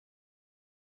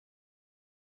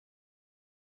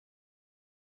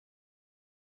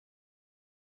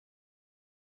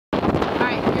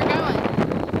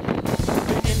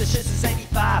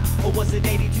was in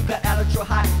 82, got out of Troy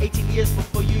High 18 years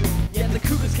before you. Yeah, the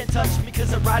Cougars can't touch me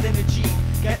cause I ride in a Jeep.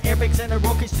 Got airbags and a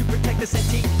roll cage to protect this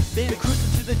antique. Been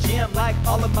cruising to the gym like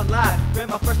all of my life. Ran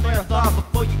my first marathon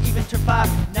before you even turn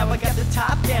 5. Now I got the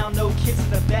top down, no kids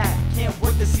in the back. Can't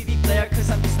work the CD player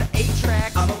cause I'm used to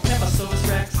 8-tracks. I'm a Pemasaurus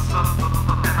Rex.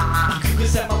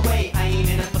 Cougars at my way, I ain't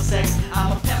in it for sex.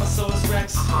 I'm a Pemasaurus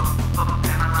Rex.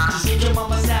 Just need your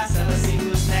mama's ass and let's see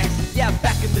who's next. Yeah,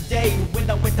 back in the day when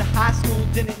I went to high school,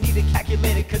 didn't need a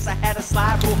calculator cause I had a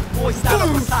slide rule. Boys thought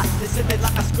I was hot, they said they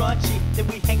like a scrunchie. Then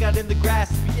we hang out in the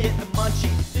grass, we get the munchie.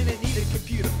 Didn't need a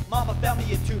computer, mama found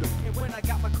me a tutor. And when I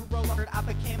got my Corolla, I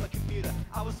became a computer.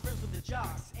 I was friends with the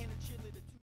jocks.